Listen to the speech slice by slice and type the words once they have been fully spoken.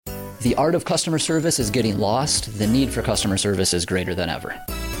The art of customer service is getting lost. The need for customer service is greater than ever.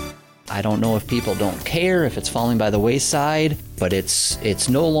 I don't know if people don't care, if it's falling by the wayside, but it's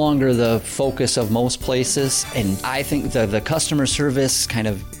no longer the focus of most places. And I think the customer service kind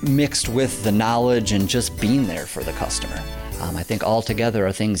of mixed with the knowledge and just being there for the customer. I think all together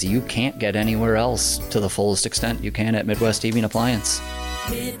are things you can't get anywhere else to the fullest extent you can at Midwest TV and Appliance.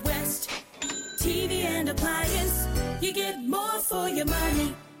 Midwest TV and Appliance, you get more for your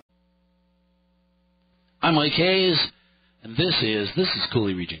money. I'm Mike Hayes, and this is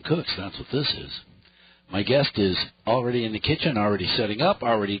Coulee Region Cooks. That's what this is. My guest is already in the kitchen, already setting up,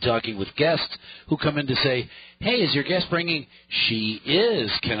 already talking with guests who come in to say, hey, is your guest bringing? She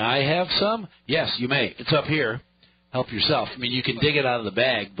is. Can I have some? Yes, you may. It's up here. Help yourself. I mean, you can dig it out of the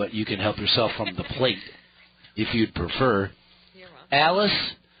bag, but you can help yourself from the plate if you'd prefer. You're welcome.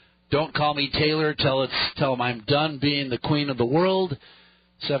 Alice, don't call me Taylor. Tell them I'm done being the queen of the world.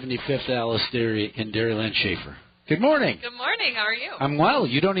 75th Alice Dairy in Dairyland Schaefer. Good morning. Good morning. How are you? I'm well.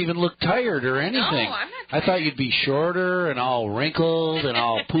 You don't even look tired or anything. No, I'm not tired. I thought you'd be shorter and all wrinkled and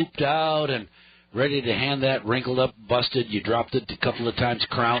all pooped out and ready to hand that wrinkled up, busted. You dropped it a couple of times,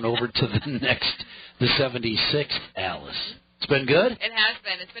 crown over to the 76th Alice. It's been good? It has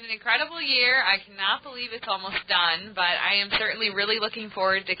been. It's been an incredible year. I cannot believe it's almost done, but I am certainly really looking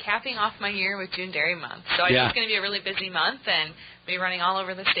forward to capping off my year with June Dairy Month. So I think it's going to be a really busy month and be running all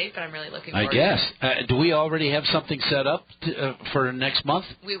over the state, but I'm really looking forward to it. I guess. Do we already have something set up for next month?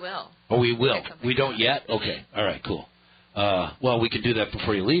 We will. Oh, we will. We don't yet? Okay. All right, cool. Well, we can do that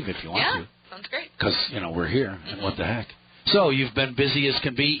before you leave if you want to. Yeah, sounds great. Because, we're here, and what the heck. So you've been busy as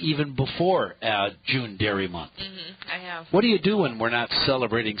can be even before June Dairy Month. I have. What do you do when we're not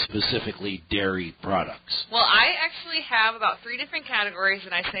celebrating specifically dairy products? Well, I actually have about 3 different categories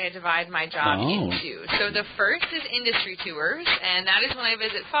that I say I divide my job into. So the first is industry tours, and that is when I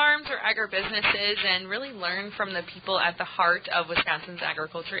visit farms or agribusinesses and really learn from the people at the heart of Wisconsin's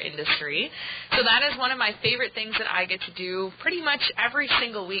agriculture industry. So that is one of my favorite things that I get to do pretty much every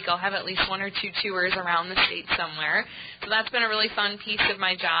single week. I'll have at least 1 or 2 tours around the state somewhere. So that's been a really fun piece of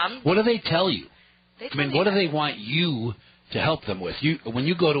my job. What do they tell you? What do they they want you to help them with? When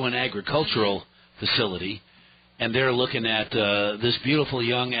you go to an agricultural facility and they're looking at this beautiful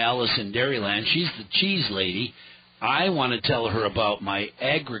young Alice in Dairyland, she's the cheese lady. I want to tell her about my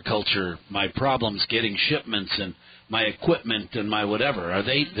agriculture, my problems getting shipments and my equipment and my whatever. Are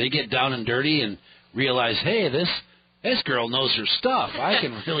they get down and dirty and realize, hey, this girl knows her stuff. I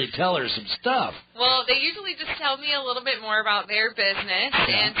can really tell her some stuff. Well, they usually just tell me a little bit more about their business,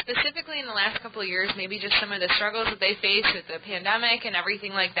 and specifically in the last couple of years, maybe just some of the struggles that they face with the pandemic and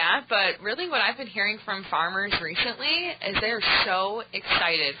everything like that. But really what I've been hearing from farmers recently is they're so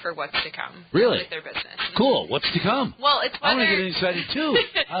excited for what's to come with their business. Cool. What's to come? Well, it's I want to get excited, too.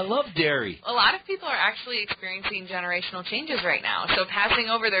 I love dairy. A lot of people are actually experiencing generational changes right now, so passing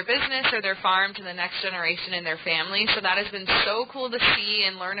over their business or their farm to the next generation in their family. So that has been so cool to see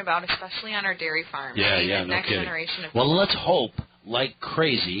and learn about, especially on our dairy farms. Yeah, next kidding. Generation of well, let's hope, like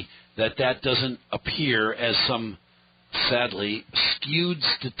crazy, that doesn't appear as some, sadly, skewed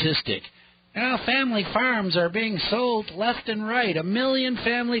statistic. Family farms are being sold left and right. 1 million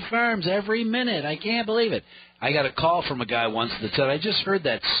family farms every minute. I can't believe it. I got a call from a guy once that said, I just heard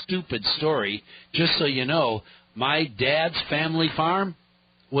that stupid story. Just so you know, my dad's family farm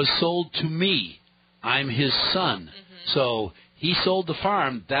was sold to me. I'm his son. So he sold the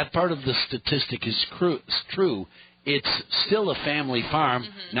farm. That part of the statistic is true. It's still a family farm.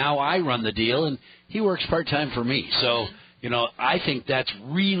 Now I run the deal, and he works part-time for me. So, I think that's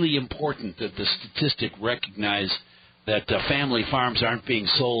really important that the statistic recognize that family farms aren't being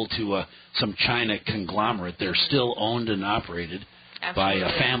sold to some China conglomerate. They're still owned and operated by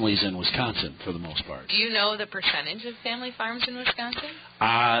families in Wisconsin for the most part. Do you know the percentage of family farms in Wisconsin?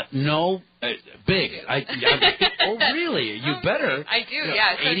 No. Big. Oh, really? You better. I do,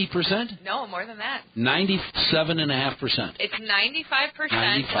 yeah. 80%? No, more than that. 97.5%. It's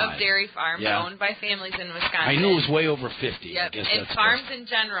 95% of dairy farms owned by families in Wisconsin. I knew it was way over 50. Yep. I guess and that's farms in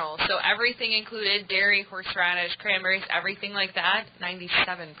general. So everything included, dairy, horseradish, cranberries, everything like that, 97%.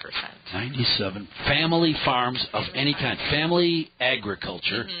 97. Family farms of any kind. Family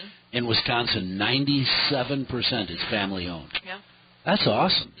agriculture in Wisconsin, 97% is family owned. Yeah. That's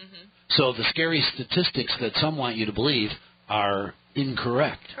awesome. So the scary statistics that some want you to believe are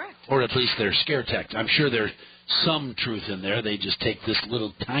incorrect. Correct. Or at least they're scare tactics. I'm sure there's some truth in there. They just take this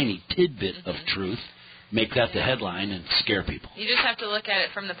little tiny tidbit of truth, make that the headline, and scare people. You just have to look at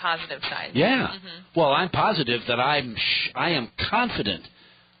it from the positive side. Yeah. Well, I'm positive that I am confident,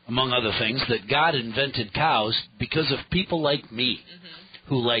 among other things, that God invented cows because of people like me.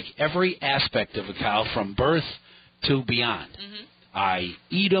 who like every aspect of a cow from birth to beyond. Mm-hmm. I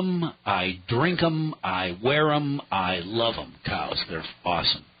eat them, I drink them, I wear them, I love them. Cows, they're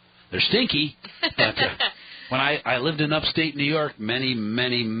awesome. They're stinky, but when I lived in upstate New York many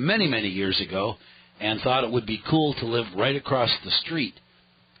years ago and thought it would be cool to live right across the street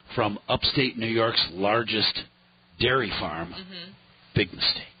from upstate New York's largest dairy farm, big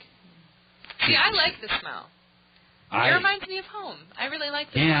mistake. See, I like the smell. It reminds me of home. I really like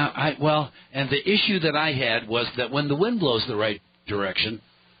the smell. And the issue that I had was that when the wind blows the right direction,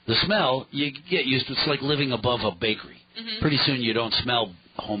 the smell, you get used to. It's like living above a bakery. Mm-hmm. Pretty soon you don't smell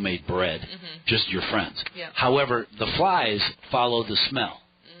homemade bread, just your friends. Yep. However, the flies follow the smell.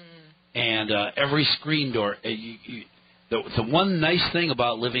 And every screen door, the one nice thing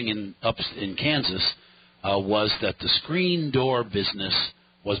about living in Kansas was that the screen door business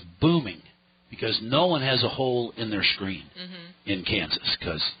was booming. Because no one has a hole in their screen in Kansas,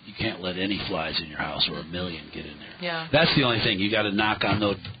 because you can't let any flies in your house or a million get in there. Yeah. That's the only thing. You got to knock on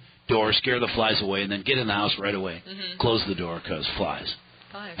the door, scare the flies away, and then get in the house right away. Close the door because flies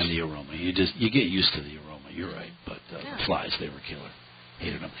and the aroma. You get used to the aroma. You're right, but the flies, they were killer.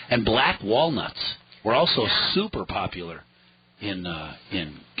 Hated them. And black walnuts were also super popular in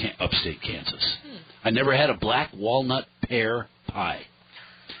upstate Kansas. I never had a black walnut pear pie.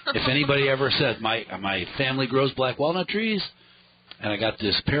 If anybody ever said, my family grows black walnut trees, and I got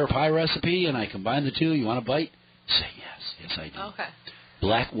this pear pie recipe, and I combine the two, you want a bite? Say yes. Yes, I do. Okay.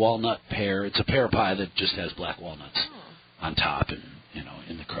 Black walnut pear. It's a pear pie that just has black walnuts on top and,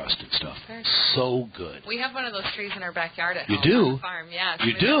 in the crust and stuff. So good. We have one of those trees in our backyard at you home do? on the farm. Yeah, so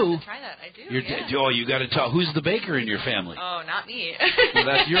you maybe do? I'll have to try that. I do, you got to tell. Who's the baker in your family? Oh, not me.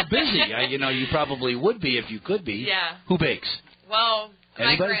 Well, you're busy. You probably would be if you could be. Yeah. Who bakes? Well,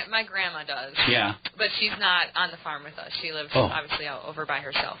 Anybody? my grandma does. Yeah. But she's not on the farm with us. She lives obviously out over by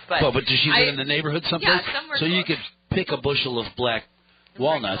herself. But does she live in the neighborhood someplace? Yeah, somewhere So close. you could pick a bushel of black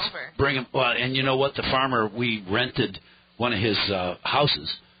walnuts, bring them. Well, and you know what? The farmer, we rented one of his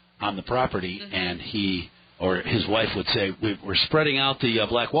houses on the property, and he or his wife would say, we're spreading out the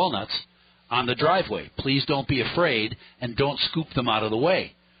black walnuts on the driveway. Please don't be afraid, and don't scoop them out of the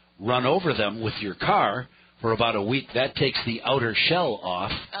way. Run over them with your car for about a week. That takes the outer shell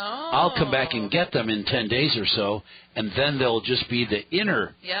off. Oh. I'll come back and get them in 10 days or so, and then they'll just be the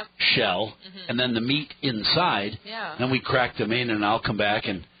inner shell and then the meat inside. Yeah. Then we crack them in, and I'll come back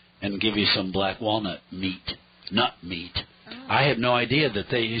and give you some black walnut nut meat. Oh. I had no idea that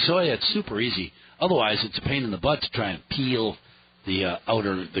it's super easy. Otherwise, it's a pain in the butt to try and peel the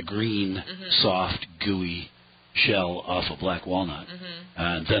the green, soft, gooey shell off a black walnut,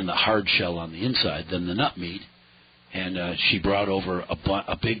 and then the hard shell on the inside, then the nut meat. And she brought over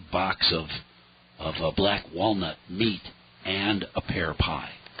a big box of black walnut meat and a pear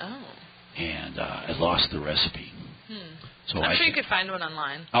pie. Oh. And I lost the recipe. So I'm sure you could find one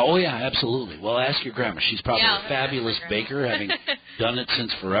online. Oh, yeah, absolutely. Well, ask your grandma. She's probably a fabulous baker, having done it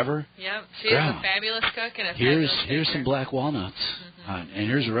since forever. Yep, she is a fabulous cook and a fabulous baker. Here's some black walnuts, and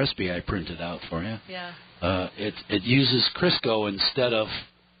here's a recipe I printed out for you. Yeah. It uses Crisco instead of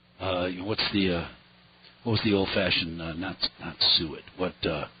what was the old-fashioned not suet,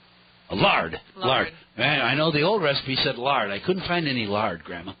 lard. Man, I know the old recipe said lard. I couldn't find any lard,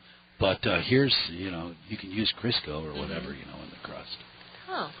 Grandma. But here's, you can use Crisco or whatever, in the crust.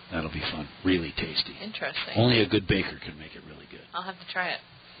 Oh. That'll be fun. Really tasty. Interesting. Only a good baker can make it really good. I'll have to try it.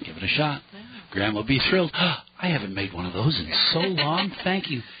 Give it a shot. Yeah. Grandma will be thrilled. I haven't made one of those in so long.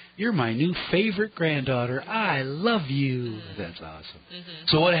 Thank you. You're my new favorite granddaughter. I love you. That's awesome.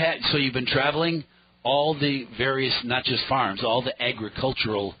 So you've been traveling all the various, not just farms, all the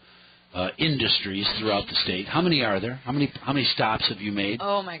agricultural industries throughout the state. How many are there? How many stops have you made?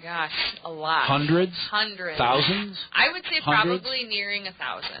 Oh my gosh, a lot. Hundreds? Thousands? I would say Hundreds? Probably nearing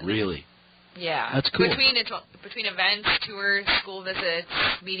 1,000. Really? Yeah. That's cool. Between events, tours, school visits,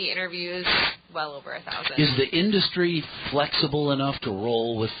 media interviews, well over 1,000. Is the industry flexible enough to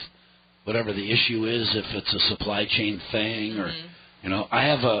roll with whatever the issue is, if it's a supply chain thing or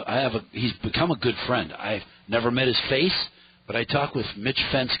he's become a good friend. I've never met his face, but I talked with Mitch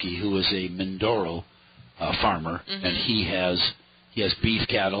Fensky, who is a Mindoro farmer, and he has beef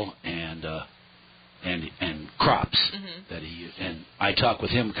cattle and crops that and I talked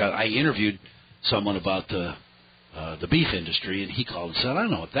with him because I interviewed someone about the beef industry, and he called and said, I don't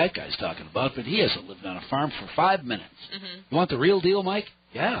know what that guy's talking about, but he hasn't lived on a farm for 5 minutes. You want the real deal, Mike?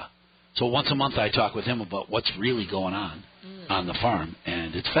 Yeah. So once a month I talk with him about what's really going on the farm,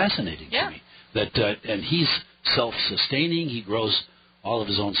 and it's fascinating to me. And he's self-sustaining. He grows all of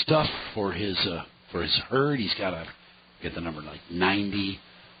his own stuff for his herd. He's got get the number, like 90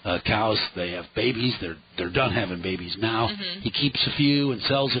 cows. They have babies. They're done having babies now. He keeps a few and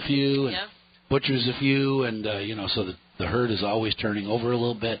sells a few and butchers a few, and so the herd is always turning over a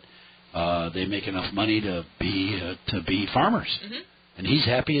little bit. They make enough money to be farmers, and he's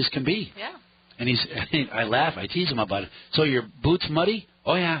happy as can be. Yeah. And I laugh. I tease him about it. So your boots muddy?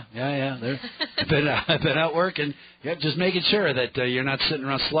 Oh yeah. I've been out working. Yeah, just making sure that you're not sitting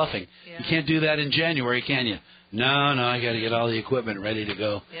around sloughing. Yeah. You can't do that in January, can you? No, I got to get all the equipment ready to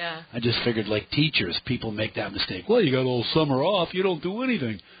go. Yeah. I just figured, like teachers, people make that mistake. Well, you got all summer off. You don't do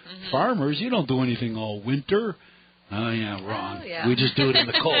anything. Farmers, you don't do anything all winter. Oh, yeah, wrong. Oh, yeah. We just do it in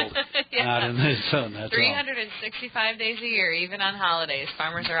the cold, not in the sun. That's 365 days a year, even on holidays.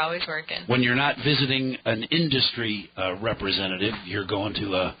 Farmers are always working. When you're not visiting an industry representative, you're going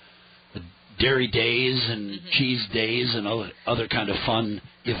to a dairy days and cheese days and other kind of fun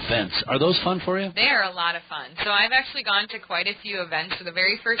events. Are those fun for you? They are a lot of fun. So I've actually gone to quite a few events for the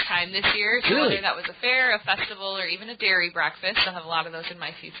very first time this year. So really? whether that was a fair, a festival, or even a dairy breakfast, I'll have a lot of those in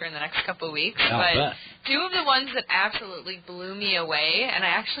my future in the next couple of weeks. I'll bet. Two of the ones that absolutely blew me away, and I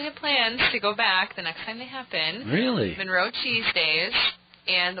actually have plans to go back the next time they happen. Really? Monroe Cheese Days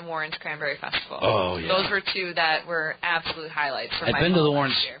and the Warren's Cranberry Festival. Oh, yeah. Those were two that were absolute highlights for my I've been to the fall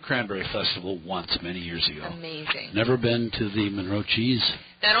Warren's last year. Cranberry Festival once, many years ago. Amazing. Never been to the Monroe Cheese.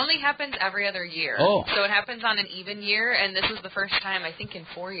 That only happens every other year. Oh. So it happens on an even year, and this was the first time, I think, in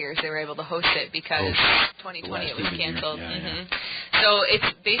 4 years they were able to host it because 2020 it was canceled. Yeah. So it's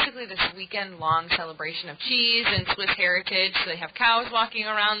basically this weekend-long celebration of cheese and Swiss heritage. So they have cows walking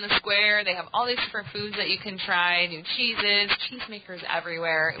around the square. They have all these different foods that you can try, new cheeses, cheesemakers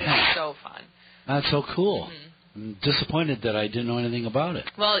everywhere. It was so fun. That's so cool. I'm disappointed that I didn't know anything about it.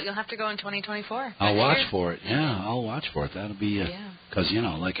 Well, you'll have to go in 2024. I'll watch for it. Yeah, I'll watch for it. That'll be because,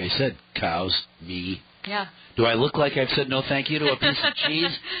 like I said, cows, me. Yeah. Do I look like I've said no thank you to a piece of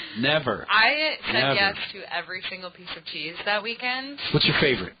cheese? Never. I said Never. yes to every single piece of cheese that weekend. What's your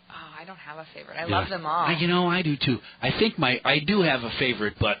favorite? Oh, I don't have a favorite. I love them all. I do too. I think I do have a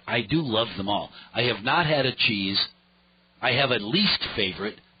favorite, but I do love them all. I have not had a cheese. I have a least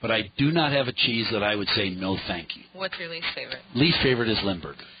favorite, but I do not have a cheese that I would say no thank you. What's your least favorite? Least favorite is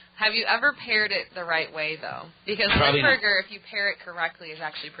Limburger. Have you ever paired it the right way, though? Because Probably Limburger, if you pair it correctly, is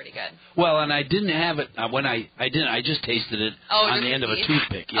actually pretty good. Well, and I didn't have it when I didn't. I just tasted it on the end of a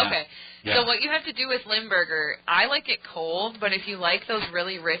toothpick. Yeah. Okay. Yeah. So what you have to do with Limburger, I like it cold, but if you like those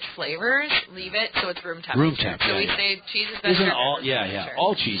really rich flavors, leave it so it's room temperature. Room temp. So we say cheese is best. Isn't all? room Yeah. temperature.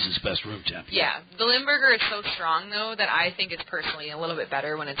 All cheese is best room temp. Yeah. The Limburger is so strong, though, that I think it's personally a little bit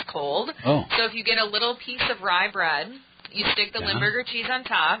better when it's cold. Oh. So if you get a little piece of rye bread, you stick the Limburger cheese on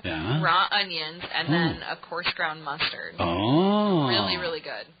top, raw onions, and then a coarse ground mustard. Oh. Really, really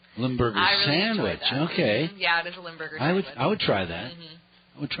good. Limburger I really sandwich. enjoy that. Okay. Yeah, it is a Limburger sandwich. I would try that.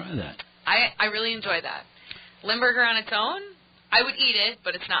 I would try that. I really enjoy that. Limburger on its own, I would eat it,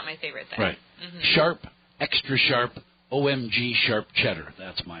 but it's not my favorite thing. Right. Sharp, extra sharp, OMG sharp cheddar.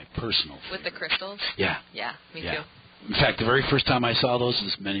 That's my personal favorite. With the crystals? Yeah. Yeah, me too. In fact, the very first time I saw those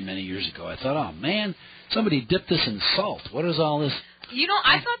was many, many years ago. I thought, oh, man, somebody dipped this in salt. What is all this? You know,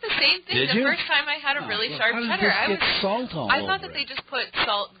 I thought the same thing Did the you? first time I had a really sharp how does cheddar. This get salt all I thought over that they it? just put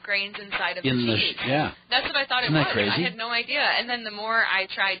salt grains inside of the In cheese. yeah. That's what I thought Isn't it that was. crazy? I had no idea. And then the more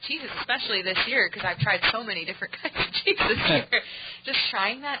I tried cheeses, especially this year, because I've tried so many different kinds of cheese this year, just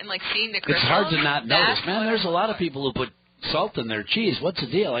trying that and like seeing the crystals. It's hard to not notice. that's Man, what there's a I'm lot of for. people who put salt in their cheese. What's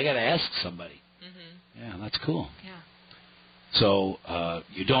the deal? I got to ask somebody. Yeah, that's cool. Yeah. So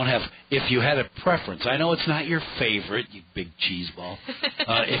you don't have, if you had a preference, I know it's not your favorite, you big cheese ball.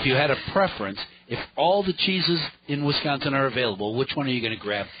 If you had a preference, if all the cheeses in Wisconsin are available, which one are you going to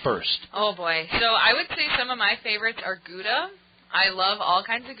grab first? Oh, boy. So I would say some of my favorites are Gouda. I love all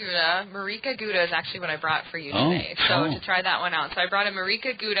kinds of Gouda. Marika Gouda is actually what I brought for you today. So to try that one out. So I brought a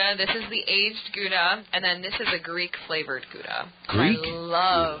Marika Gouda. This is the aged Gouda. And then this is a Greek-flavored Gouda. Greek? I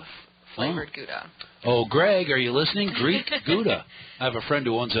love flavored Gouda. Oh, Greg, are you listening? Greek Gouda. I have a friend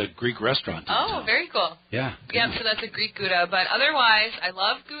who owns a Greek restaurant in town. Very cool. Yeah. Yep, so that's a Greek Gouda. But otherwise, I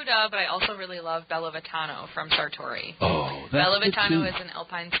love Gouda, but I also really love Bella Vitano from Sartori. Oh, that's Bella good Vitano too. is an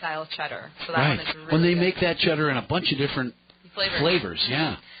Alpine-style cheddar. So that Right. one is really When they good. make that cheddar in a bunch of different flavors,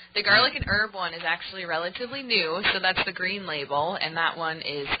 yeah. The garlic and herb one is actually relatively new, so that's the green label, and that one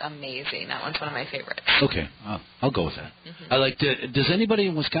is amazing. That one's one of my favorites. Okay, I'll go with that. I like to. Does anybody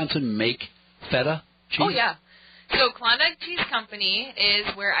in Wisconsin make feta cheese? Oh, yeah. So Klondike Cheese Company is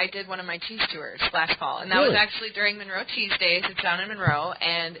where I did one of my cheese tours last fall, and that was actually during Monroe Cheese Days. It's down in Monroe,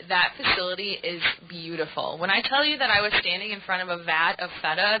 and that facility is beautiful. When I tell you that I was standing in front of a vat of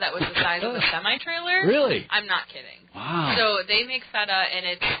feta that was the size of a semi-trailer, really? I'm not kidding. Wow. So they make feta, and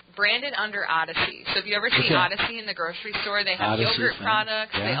it's branded under Odyssey. So if you ever see Odyssey in the grocery store, they have yogurt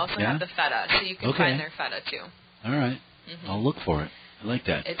products. They also have the feta, so you can find their feta too. All right. I'll look for it. I like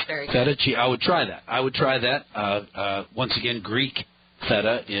that. It's very good. Feta cheese. I would try that. Once again, Greek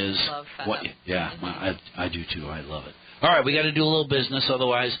feta is love feta. What? Yeah, I do too. I love it. All right, we got to do a little business,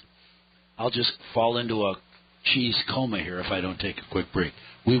 otherwise I'll just fall into a cheese coma here if I don't take a quick break.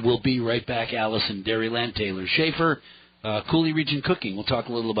 We will be right back. Allison Dairyland, Taylor Schaefer, Cooley Region Cooking. We'll talk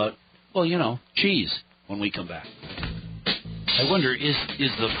a little about, cheese when we come back. I wonder, is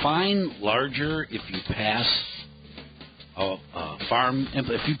the fine larger if you pass a farm?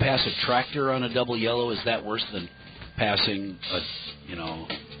 If you pass a tractor on a double yellow, is that worse than passing a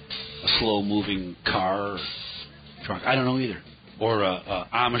slow-moving car or truck? I don't know either. Or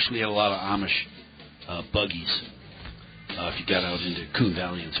Amish. We had a lot of Amish buggies. If you got out into Coon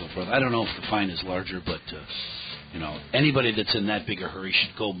Valley and so forth. I don't know if the fine is larger, but, anybody that's in that big a hurry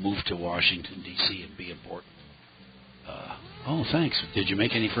should go move to Washington, D.C. and be important. Thanks. Did you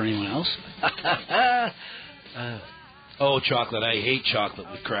make any for anyone else? Chocolate. I hate chocolate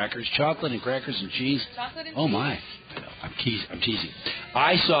with crackers. Chocolate and crackers and cheese. Chocolate and cheese. My. I'm teasing.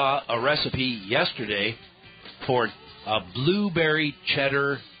 I saw a recipe yesterday for a blueberry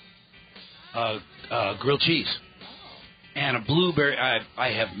cheddar grilled cheese. And a blueberry,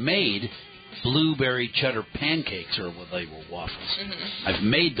 I have made blueberry cheddar pancakes, or what they were waffles. Mm-hmm. I've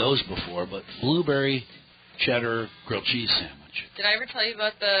made those before, but blueberry cheddar grilled cheese sandwich. Did I ever tell you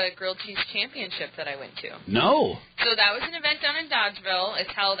about the grilled cheese championship that I went to? No. So that was an event down in Dodgeville.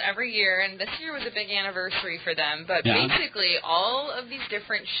 It's held every year, and this year was a big anniversary for them. But basically, all of these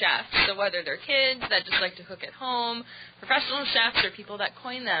different chefs, so whether they're kids that just like to cook at home, professional chefs, or people that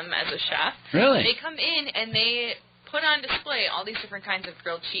coin them as a chef, they come in and they put on display all these different kinds of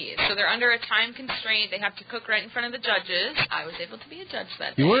grilled cheese. So they're under a time constraint. They have to cook right in front of the judges. I was able to be a judge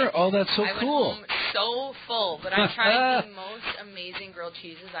that day. You were? Oh, that's so cool. I went home so full, but I tried the most amazing grilled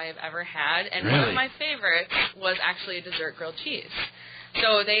cheeses I have ever had, and one of my favorites was actually a dessert grilled cheese.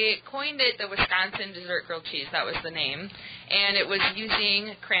 So they coined it the Wisconsin Dessert Grilled Cheese. That was the name. And it was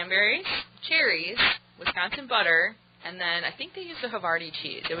using cranberries, cherries, Wisconsin butter, and then I think they used a Havarti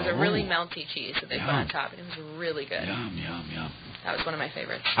cheese. It was a really melty cheese that they put on top, and it was really good. Yum, yum, yum. That was one of my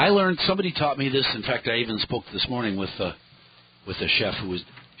favorites. I learned, somebody taught me this. In fact, I even spoke this morning with a chef who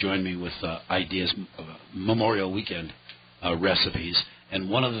joined me with ideas, Memorial Weekend recipes. And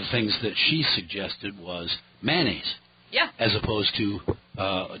one of the things that she suggested was mayonnaise. Yeah. As opposed to,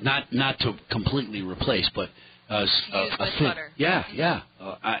 not to completely replace, but a thin butter. Yeah, yeah.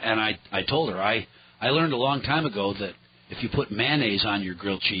 And I told her, I learned a long time ago that if you put mayonnaise on your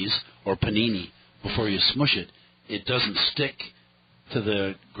grilled cheese or panini before you smush it, it doesn't stick to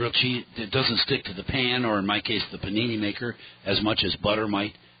the grilled cheese. It doesn't stick to the pan, or in my case, the panini maker, as much as butter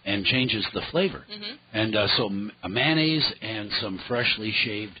might, and changes the flavor. Mm-hmm. And so a mayonnaise and some freshly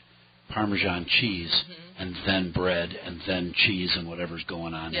shaved Parmesan cheese, and then bread, and then cheese and whatever's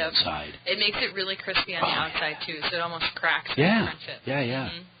going on inside. It makes it really crispy on the outside, too, so it almost cracks when you crunch it. Yeah, yeah.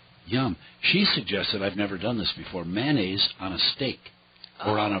 Mm-hmm. Yum. She suggested, I've never done this before, mayonnaise on a steak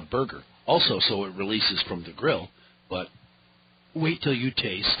or on a burger. Also, so it releases from the grill, but wait till you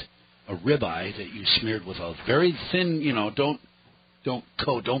taste a ribeye that you smeared with a very thin, don't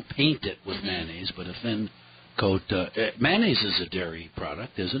paint it with mayonnaise, but a thin coat. Mayonnaise is a dairy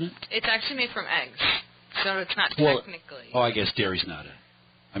product, isn't it? It's actually made from eggs, so it's not technically. I guess dairy's not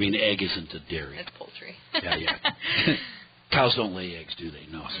egg isn't a dairy. It's poultry. Yeah. Cows don't lay eggs, do they?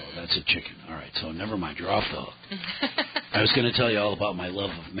 No, so that's a chicken. All right, so never mind. You're off the hook. I was going to tell you all about my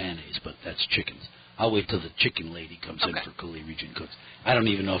love of mayonnaise, but that's chickens. I'll wait till the chicken lady comes in for Cooley Region Cooks. I don't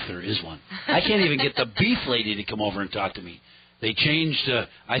even know if there is one. I can't even get the beef lady to come over and talk to me. They changed,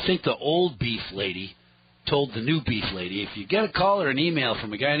 I think the old beef lady told the new beef lady, if you get a call or an email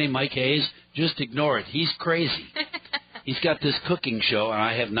from a guy named Mike Hayes, just ignore it. He's crazy. He's got this cooking show, and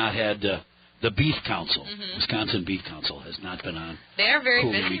I have not had... The Beef Council, Wisconsin Beef Council, has not been on. They are very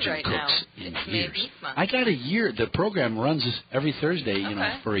Cooley busy Region right Cooks now. In it's years. May Beef Month. I got a year. The program runs every Thursday,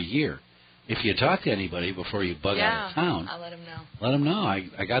 for a year. If you talk to anybody before you bug out of town, I'll let him know. Let him know.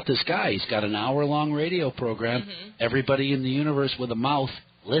 I got this guy. He's got an hour-long radio program. Everybody in the universe with a mouth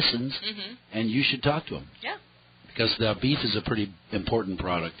listens, and you should talk to him. Yeah. Because the beef is a pretty important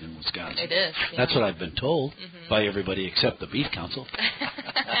product in Wisconsin. It is. Yeah. That's what I've been told by everybody except the Beef Council.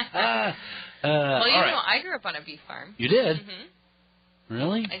 Well, you all know, right. I grew up on a beef farm. You did? Mm-hmm.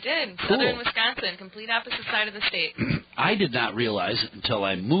 Really? I did. Cool. Southern Wisconsin, complete opposite side of the state. I did not realize until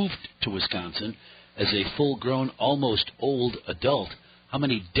I moved to Wisconsin as a full-grown, almost old adult, how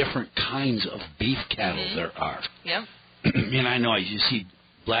many different kinds of beef cattle there are. Yep. And I know you see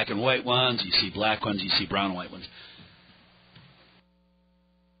black and white ones, you see black ones, you see brown and white ones.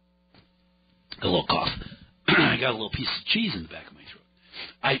 A little cough. I got a little piece of cheese in the back of my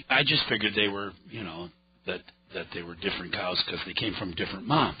throat. I just figured they were, that they were different cows because they came from different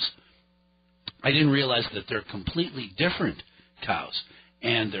moms. I didn't realize that they're completely different cows.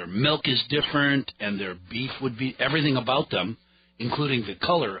 And their milk is different, and their beef would be, everything about them, including the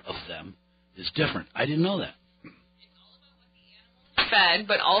color of them, is different. I didn't know that. Fed,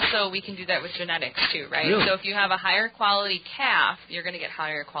 but also we can do that with genetics too, right? Really? So if you have a higher quality calf, you're going to get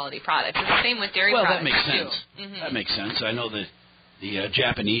higher quality products. It's the same with dairy Well, products that makes too. sense. Mm-hmm. That makes sense. I know that the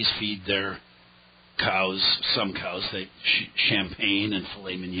Japanese feed their cows, some cows, they champagne and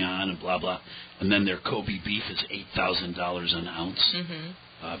filet mignon and blah, blah. And then their Kobe beef is $8,000 an ounce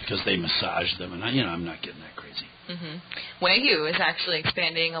because they massage them. And, I'm not getting that crazy. Wagyu is actually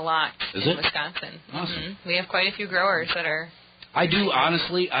expanding a lot Is in it? Wisconsin. Awesome. We have quite a few growers that are... I do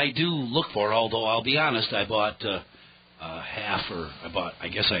look for it, although I'll be honest, I bought I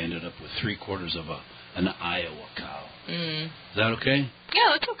guess I ended up with 3/4 of an Iowa cow. Is that okay? Yeah,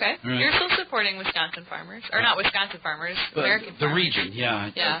 that's okay. All right. You're still supporting Wisconsin farmers. Or not Wisconsin farmers, American the farmers. region,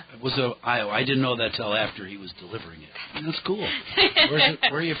 yeah. Yeah. It was Iowa. I didn't know that till after he was delivering it. That's cool. Where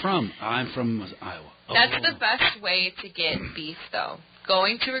are you from? I'm from Iowa. That's the best way to get beef, though.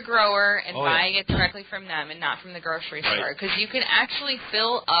 Going to a grower and buying it directly from them and not from the grocery store. Because you can actually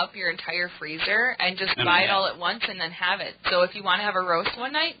fill up your entire freezer and just buy it all at once and then have it. So if you want to have a roast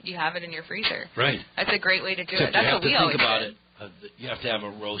one night, you have it in your freezer. Right. That's a great way to do Except it. That's you have what we to always think about did. it. You have to have a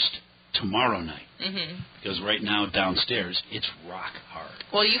roast tomorrow night. Because right now downstairs, it's rock hard.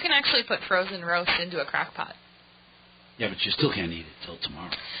 Well, you can actually put frozen roast into a crock pot. Yeah, but you still can't eat it till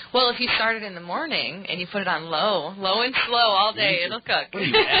tomorrow. Well, if you start it in the morning and you put it on low and slow all day, it'll cook. What are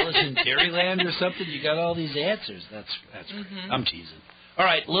you, Alice in Dairyland or something? You got all these answers. That's great. I'm teasing. All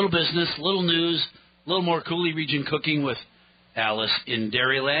right, little business, little news, a little more Cooley Region cooking with Alice in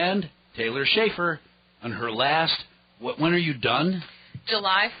Dairyland. Taylor Schaefer on her last. When are you done?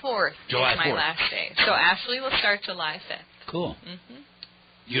 July 4th July is my 4th. last day. So Ashley will start July 5th. Cool.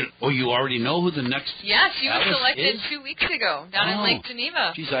 You already know who the next Yes, you were Alice selected is? 2 weeks ago down in Lake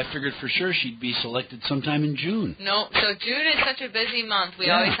Geneva. Geez, I figured for sure she'd be selected sometime in June. No, so June is such a busy month. We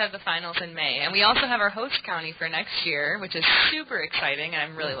always have the finals in May. And we also have our host county for next year, which is super exciting, and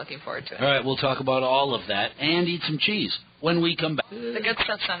I'm really looking forward to it. All right, we'll talk about all of that and eat some cheese when we come back. The good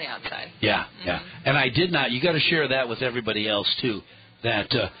stuff's on the outside. Yeah. And I did not, you got to share that with everybody else, too,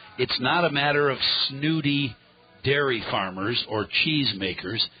 that it's not a matter of snooty dairy farmers or cheese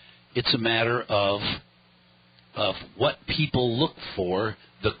makers. It's a matter of what people look for,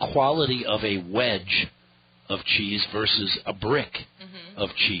 the quality of a wedge of cheese versus a brick of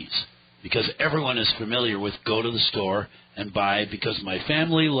cheese. Because everyone is familiar with go to the store and buy, because my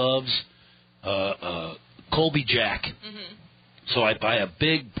family loves Colby Jack. So I buy a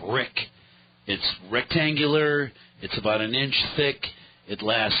big brick. It's rectangular. It's about an inch thick. It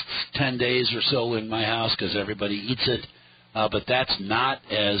lasts 10 days or so in my house because everybody eats it. But that's not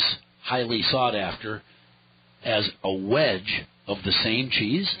as highly sought after as a wedge of the same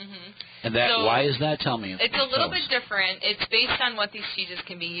cheese. And that, So, why is that? Tell me. It's a little bit different. It's based on what these cheeses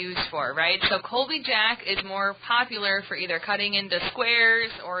can be used for, right? So Colby Jack is more popular for either cutting into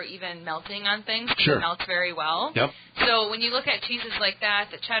squares or even melting on things. Sure. It melts very well. Yep. So when you look at cheeses like that,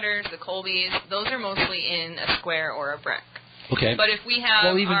 the cheddars, the Colbys, those are mostly in a square or a brick. Okay. But if we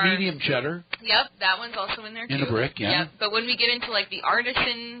have even our, medium cheddar. Yep, that one's also in there too. In a brick, yeah. Yep. But when we get into like the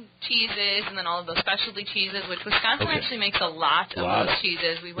artisan cheeses and then all of those specialty cheeses, which Wisconsin actually makes a lot of those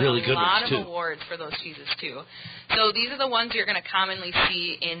cheeses. We win really a good lot ones, of too. awards for those cheeses too. So these are the ones you're going to commonly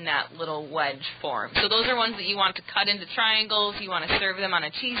see in that little wedge form. So those are ones that you want to cut into triangles. You want to serve them on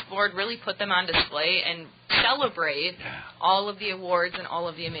a cheese board, really put them on display and celebrate all of the awards and all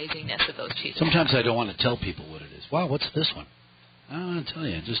of the amazingness of those cheeses. Sometimes I don't want to tell people what it is. Wow, what's this one? I don't want to tell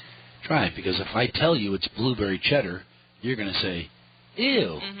you. Just try it, because if I tell you it's blueberry cheddar, you're going to say,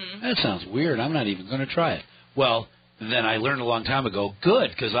 ew, that sounds weird. I'm not even going to try it. Well, then I learned a long time ago, good,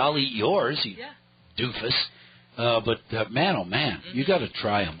 because I'll eat yours, you doofus. But man, oh man, you got to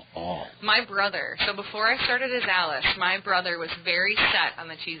try them all. My brother. So before I started as Alice, my brother was very set on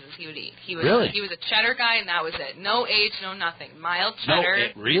the cheeses he would eat. He was a cheddar guy, and that was it. No age, no nothing. Mild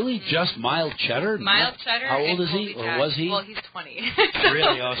cheddar. No, really? Just mild cheddar? Mild cheddar. How old is he, or was he? Well, he's 20.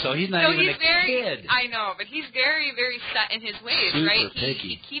 Really? Oh, so he's not even a kid. I know, but he's very, very set in his ways, Super right?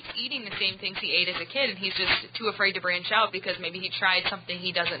 picky. He keeps eating the same things he ate as a kid, and he's just too afraid to branch out because maybe he tried something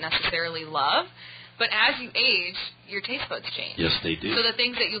he doesn't necessarily love. But as you age, your taste buds change. Yes, they do. So the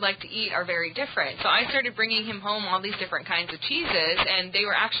things that you like to eat are very different. So I started bringing him home all these different kinds of cheeses, and they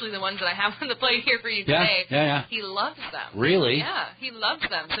were actually the ones that I have on the plate here for you today. Yeah. He loves them. Really? Yeah, he loves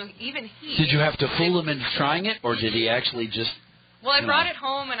them. So even he... Did you have to fool him into trying it, or did he actually just... Well, I brought it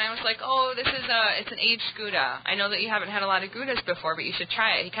home, and I was like, oh, it's an aged Gouda. I know that you haven't had a lot of Goudas before, but you should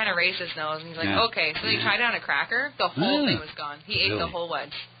try it. He kind of raised his nose, and he's like, okay. So he tried it on a cracker. The whole thing was gone. He ate the whole wedge.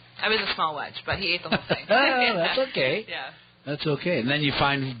 I was a small wedge, but he ate the whole thing. That's okay. Yeah. That's okay. And then you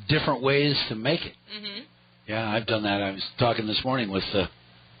find different ways to make it. Mm-hmm. Yeah, I've done that. I was talking this morning with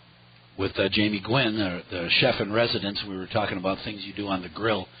Jamie Gwynn, the chef in residence. We were talking about things you do on the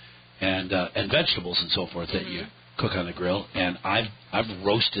grill and vegetables and so forth that you cook on the grill. And I've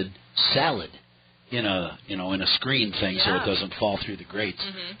roasted salad in a screen thing so it doesn't fall through the grates.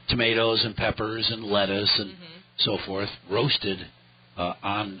 Mm-hmm. Tomatoes and peppers and lettuce and so forth, roasted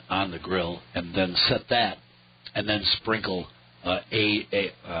on the grill, and then set that, and then sprinkle not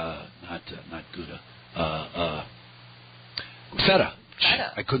Gouda, feta.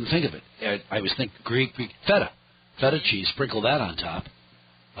 I couldn't think of it. I was thinking Greek feta cheese. Sprinkle that on top.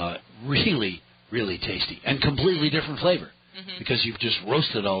 Really, really tasty and completely different flavor because you've just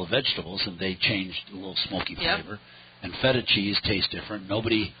roasted all the vegetables and they changed a little smoky flavor. And feta cheese tastes different.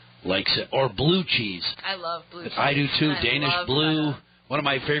 Nobody likes it. Or blue cheese. I love blue cheese. I do too. I Danish love blue. feta. One of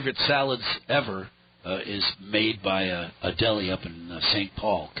my favorite salads ever is made by a deli up in St.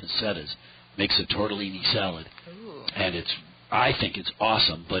 Paul, Cassetta's. Makes a tortellini salad. Ooh. And I think it's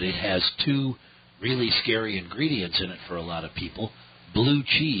awesome, but it has two really scary ingredients in it for a lot of people. Blue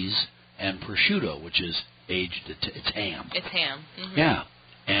cheese and prosciutto, which is aged, it's ham. It's ham. Mm-hmm. Yeah,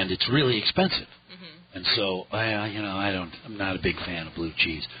 and it's really expensive. Mm-hmm. And so, I'm not a big fan of blue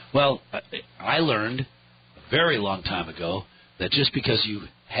cheese. Well, I learned a very long time ago that just because you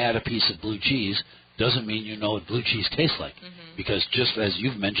had a piece of blue cheese doesn't mean you know what blue cheese tastes like. Mm-hmm. Because just as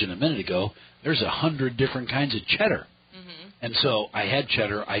you've mentioned a minute ago, there's 100 different kinds of cheddar. Mm-hmm. And so I had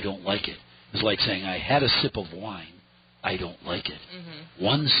cheddar, I don't like it. It's like saying I had a sip of wine, I don't like it. Mm-hmm.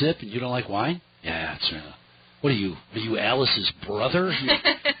 One sip and you don't like wine? Yeah, it's what are you Alice's brother?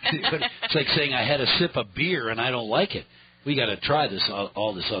 It's like saying I had a sip of beer and I don't like it. We got to try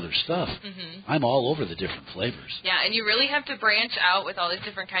all this other stuff. Mm-hmm. I'm all over the different flavors. Yeah, and you really have to branch out with all these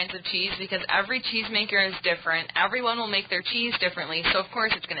different kinds of cheese because every cheesemaker is different. Everyone will make their cheese differently, so of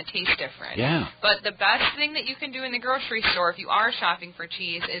course it's going to taste different. Yeah. But the best thing that you can do in the grocery store if you are shopping for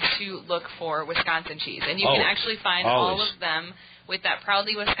cheese is to look for Wisconsin cheese. And you can actually find all of them with that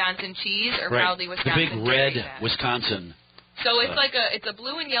Proudly Wisconsin cheese or Proudly Wisconsin. The big red Wisconsin. So it's it's a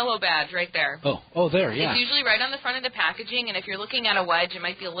blue and yellow badge right there. Oh, there, yeah. It's usually right on the front of the packaging, and if you're looking at a wedge, it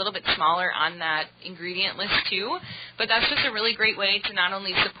might be a little bit smaller on that ingredient list too. But that's just a really great way to not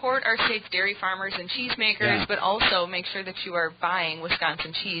only support our state's dairy farmers and cheesemakers, but also make sure that you are buying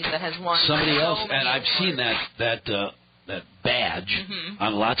Wisconsin cheese that has won somebody else. And I've awards. seen that badge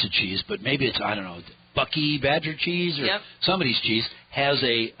on lots of cheese, but maybe it's Bucky Badger cheese or somebody's cheese has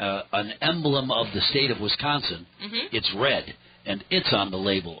an emblem of the state of Wisconsin. Mm-hmm. It's red, and it's on the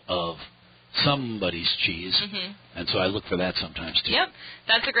label of somebody's cheese. Mm-hmm. And so I look for that sometimes, too. Yep,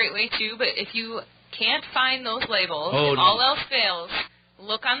 that's a great way, too. But if you can't find those labels, if all else fails,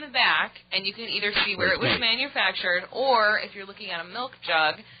 look on the back, and you can either see where it was manufactured, or if you're looking at a milk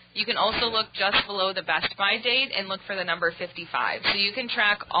jug, you can also look just below the best by date and look for the number 55. So you can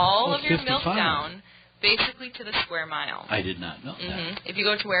track all of your 55. milk down basically to the square mile. I did not know that. If you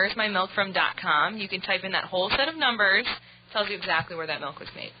go to whereismymilkfrom.com, you can type in that whole set of numbers. It tells you exactly where that milk was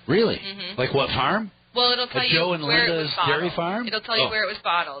made. Really? Like what farm? Well, it'll tell you Joe and where Linda's it was bottled. Dairy Farm? It'll tell you where it was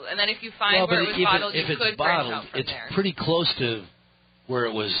bottled. And then if you find where it was bottled, you could branch out from it's there. It's pretty close to where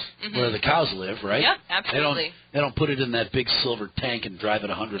it was, where the cows live, right? Yep, absolutely. They don't put it in that big silver tank and drive it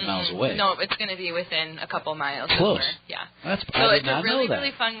 100 miles away. No, it's going to be within a couple miles. Close. So it's a really,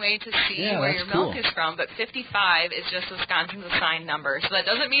 really fun way to see where your milk is from. But 55 is just Wisconsin's assigned number. So that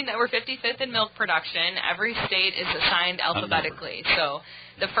doesn't mean that we're 55th in milk production. Every state is assigned alphabetically. So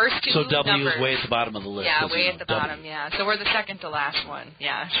the first two numbers. So W numbers, is way at the bottom of the list. Yeah, way at the bottom, yeah. So we're the second to last one,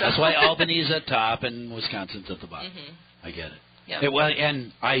 yeah. So. That's why Albany's at top and Wisconsin's at the bottom. I get it. Yep.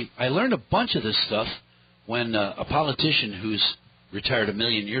 And I learned a bunch of this stuff when a politician who's retired 1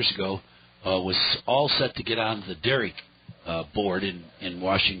 million years ago was all set to get on the dairy board in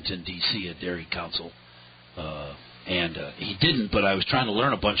Washington, D.C., a dairy council. And he didn't, but I was trying to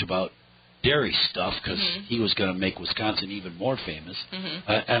learn a bunch about dairy stuff because he was going to make Wisconsin even more famous.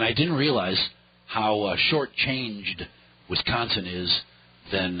 And I didn't realize how shortchanged Wisconsin is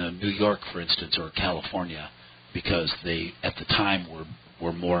than New York, for instance, or California, because they, at the time,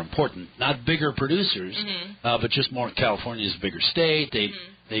 were more important. Not bigger producers, but just more. California is a bigger state.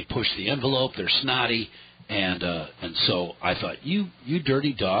 They push the envelope. They're snotty. And so I thought, you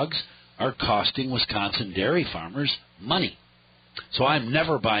dirty dogs are costing Wisconsin dairy farmers money. So I'm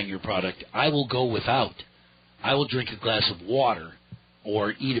never buying your product. I will go without. I will drink a glass of water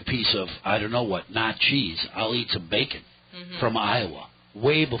or eat a piece of, I don't know what, not cheese. I'll eat some bacon from Iowa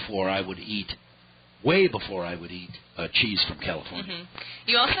way before I would eat cheese from California.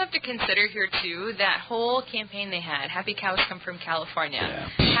 You also have to consider here, too, that whole campaign they had, Happy Cows Come from California.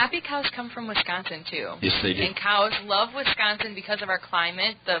 Yeah. Happy cows come from Wisconsin, too. Yes, they do. And cows love Wisconsin because of our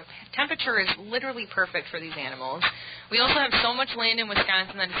climate. The temperature is literally perfect for these animals. We also have so much land in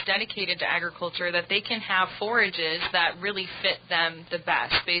Wisconsin that is dedicated to agriculture that they can have forages that really fit them the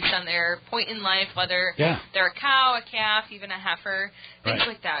best based on their point in life, whether they're a cow, a calf, even a heifer, things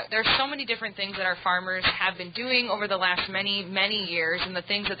like that. There are so many different things that our farmers have been doing over the last many, many years, and the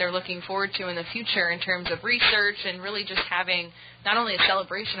things that they're looking forward to in the future in terms of research and really just having not only a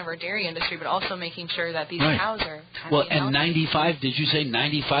celebration of our dairy industry, but also making sure that these cows are happy. Well, and 95, did you say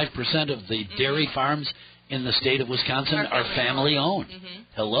 95% of the dairy farms in the state of Wisconsin are family-owned?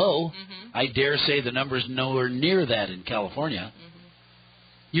 Hello? I dare say the number's nowhere near that in California.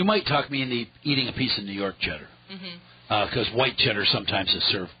 You might talk me into eating a piece of New York cheddar, because white cheddar sometimes is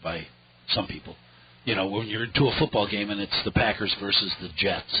served by some people. You know, when you're to a football game and it's the Packers versus the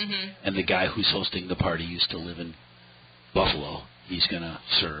Jets, and the guy who's hosting the party used to live in Buffalo, he's going to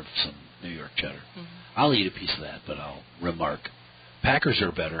serve some New York cheddar. I'll eat a piece of that, but I'll remark, Packers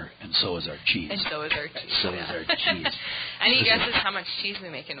are better, and so is our cheese. And so is our cheese. So is our cheese. Any guesses how much cheese we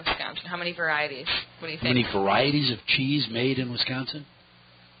make in Wisconsin? How many varieties? What do you think? How many varieties of cheese made in Wisconsin?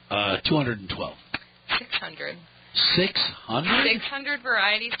 212. 600. 600? 600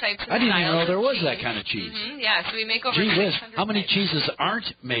 varieties, types, and I didn't even know there was cheese. that kind of cheese. Yeah, so we make over 600. How many types. cheeses aren't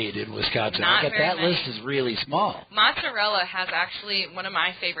made in Wisconsin? Not I bet very that many. list is really small. Mozzarella has actually one of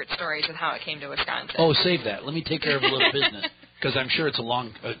my favorite stories of how it came to Wisconsin. Oh, save that. Let me take care of a little business, because I'm sure it's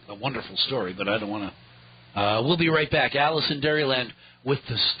a wonderful story, but I don't want to. We'll be right back. Alice in Dairyland with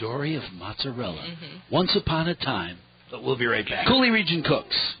the story of mozzarella. Once upon a time, but we'll be right back. Cooley Region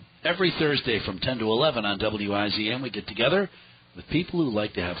Cooks. Every Thursday from 10 to 11 on WIZM, we get together with people who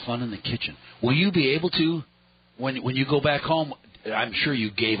like to have fun in the kitchen. Will you be able to, when you go back home, I'm sure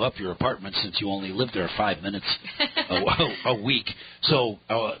you gave up your apartment since you only lived there 5 minutes a week. So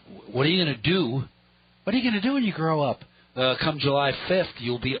what are you going to do? What are you going to do when you grow up? Come July 5th,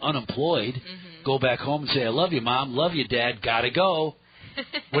 you'll be unemployed. Go back home and say, I love you, Mom. Love you, Dad. Gotta go.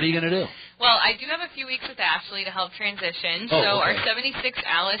 What are you going to do? Well, I do have a few weeks with Ashley to help transition. Our 76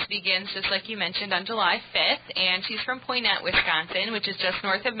 Alice begins, just like you mentioned, on July 5th, and she's from Poynette, Wisconsin, which is just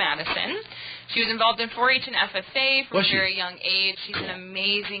north of Madison. She was involved in 4-H and FFA from a very young age. She's an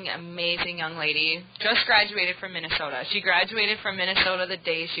amazing, amazing young lady. Just graduated from Minnesota. She graduated from Minnesota the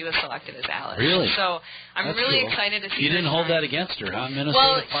day she was selected as Alice. Really? So I'm really excited to see her. You didn't hold that against her, huh,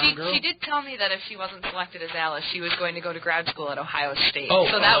 Minnesota farm girl? She did tell me that if she wasn't selected as Alice, she was going to go to grad school at Ohio State. Oh,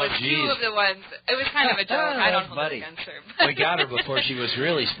 so that was two of the ones. It was kind of a joke. I don't hold it against her. We got her before she was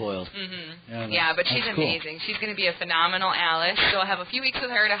really spoiled. Yeah, but she's amazing. Cool. She's going to be a phenomenal Alice. So I'll have a few weeks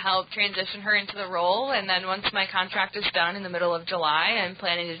with her to help transition her into the role, and then once my contract is done in the middle of July, I'm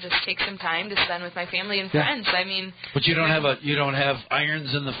planning to just take some time to spend with my family and friends. I mean, but you don't have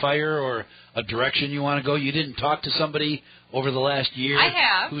irons in the fire or a direction you want to go. You didn't talk to somebody over the last year I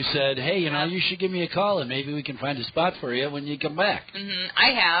have. Who said, hey, you should give me a call and maybe we can find a spot for you when you come back.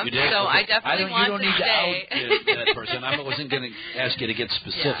 I have. You did? So okay. I definitely want to stay. You don't need to out that person. I wasn't going to ask you to get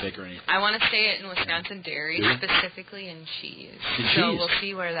specific or anything. I want to stay in Wisconsin dairy, specifically in cheese. So we'll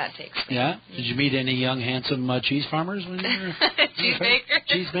see where that takes me. Yeah? Did you meet any young, handsome cheese farmers when you were cheesemakers?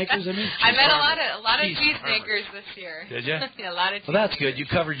 Cheesemakers, I mean? I met a lot of cheesemakers this year. Did you? Yeah, a lot of cheesemakers. Well, that's good. You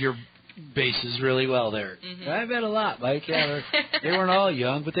covered your bases really well there. I met a lot, Mike. Yeah, they weren't all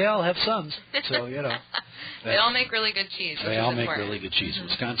young, but they all have sons. So, they all make really good cheese. They all make really good cheese.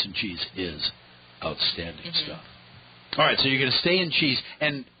 Wisconsin cheese is outstanding stuff. All right, so you're going to stay in cheese,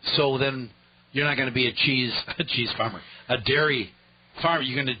 and so then you're not going to be a cheese farmer, a dairy farmer.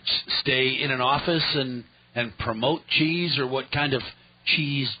 You're going to stay in an office and promote cheese, or what kind of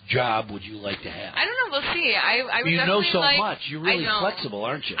cheese job would you like to have? I don't know. We'll see. I would you know definitely so like, much. You're really I know. flexible,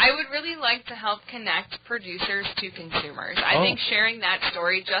 aren't you? I would really like to help connect producers to consumers. I think sharing that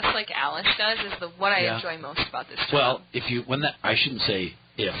story, just like Alice does, is what I enjoy most about this job. Well, I shouldn't say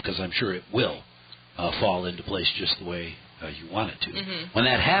if, because I'm sure it will fall into place just the way you want it to. Mm-hmm. When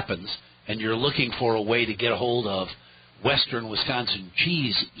that happens, and you're looking for a way to get a hold of Western Wisconsin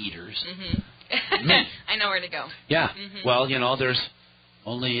cheese eaters, I know where to go. Yeah. Mm-hmm. Well, there's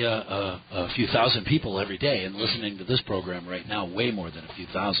only a few thousand people every day, and listening to this program right now, way more than a few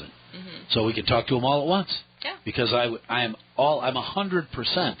thousand. Mm-hmm. So we can talk to them all at once. Yeah. Because I'm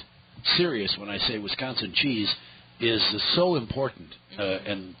 100% serious when I say Wisconsin cheese is so important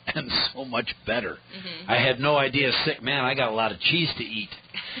and so much better. Mm-hmm. I had no idea. I got a lot of cheese to eat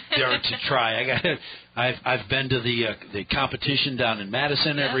or to try. I've been to the competition down in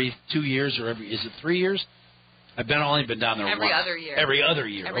Madison every 2 years or is it 3 years? I've only been down there every once. other year. Every other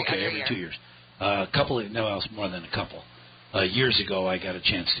year. Every 2 years. It's more than a couple. Years ago, I got a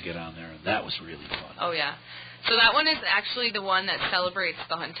chance to get on there, and that was really fun. Oh, yeah. So that one is actually the one that celebrates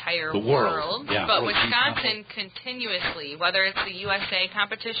the entire world. Yeah, but World Wisconsin continuously, whether it's the USA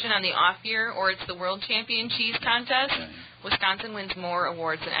competition on the off year or it's the World Champion Cheese Contest, Wisconsin wins more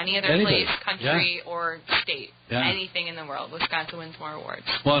awards than any other place, country, or state. Yeah. Anything in the world, Wisconsin wins more awards.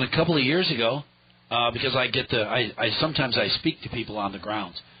 Well, and a couple of years ago, because sometimes I speak to people on the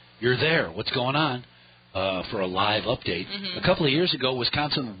grounds. You're there. What's going on? For a live update. Mm-hmm. A couple of years ago,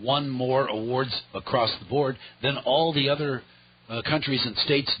 Wisconsin won more awards across the board than all the other countries and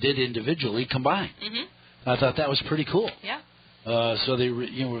states did individually combined. Mm-hmm. I thought that was pretty cool. Yeah. So they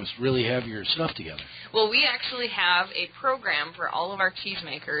really have your stuff together. Well, we actually have a program for all of our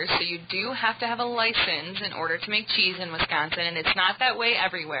cheesemakers. So you do have to have a license in order to make cheese in Wisconsin, and it's not that way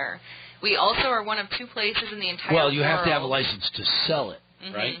everywhere. We also are one of 2 places in the entire world. Well, you have to have a license to sell it.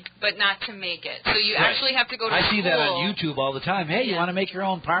 Mm-hmm. Right? But not to make it. So you actually have to go to school. I see that on YouTube all the time. Hey, you want to make your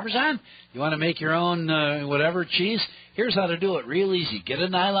own Parmesan? You want to make your own whatever cheese? Here's how to do it real easy. Get a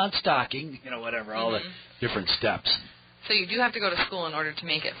nylon stocking, whatever, all the different steps. So you do have to go to school in order to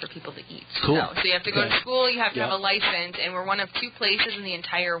make it for people to eat. Cool. So you have to go to school, you have to have a license, and we're one of 2 places in the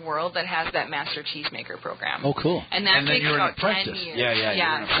entire world that has that Master Cheesemaker program. Oh, cool. And that takes you're about an 10 years.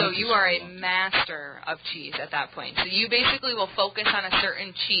 Yeah. So you are a master of cheese at that point. So you basically will focus on a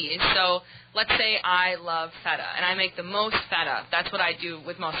certain cheese. So let's say I love feta, and I make the most feta. That's what I do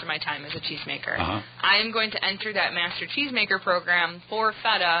with most of my time as a cheesemaker. Uh-huh. I am going to enter that Master Cheesemaker program for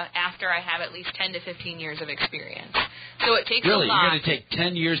feta after I have at least 10 to 15 years of experience. So it takes a lot. Really? You're going to take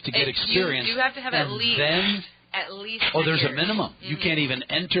 10 years to get experience? You have to have at least 10 there's years. a minimum. Mm-hmm. You can't even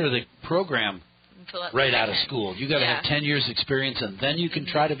enter the program right out of school. You got to have 10 years experience, and then you can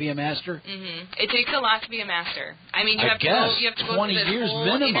try to be a master? Mm-hmm. It takes a lot to be a master. I mean, you have to go 20 through this years whole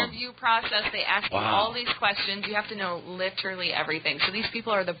minimum. interview process. They ask you all these questions. You have to know literally everything. So these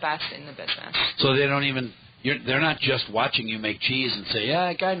people are the best in the business. So they don't even they're not just watching you make cheese and say, yeah,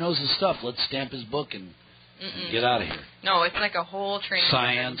 that guy knows his stuff. Let's stamp his book and get out of here. No, it's like a whole training.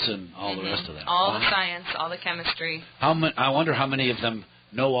 Science and all the rest of that. All the science, all the chemistry. I wonder how many of them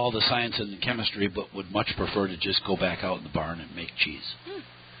know all the science and the chemistry but would much prefer to just go back out in the barn and make cheese.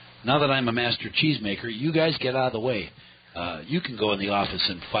 Now that I'm a master cheesemaker, you guys get out of the way. You can go in the office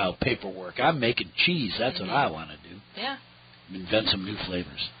and file paperwork. I'm making cheese. That's what I want to do. Yeah. Invent some new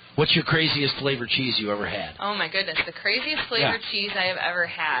flavors. What's your craziest flavored cheese you ever had? Oh, my goodness. The craziest flavored cheese I have ever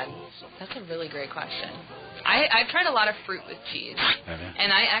had. That's a really great question. I've tried a lot of fruit with cheese.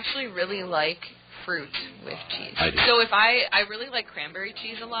 And I actually really like fruit with cheese. I do. So if I really like cranberry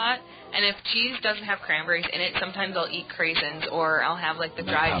cheese a lot, and if cheese doesn't have cranberries in it, sometimes I'll eat craisins, or I'll have like the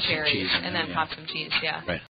dried cherries and then pop some cheese. Yeah. Right.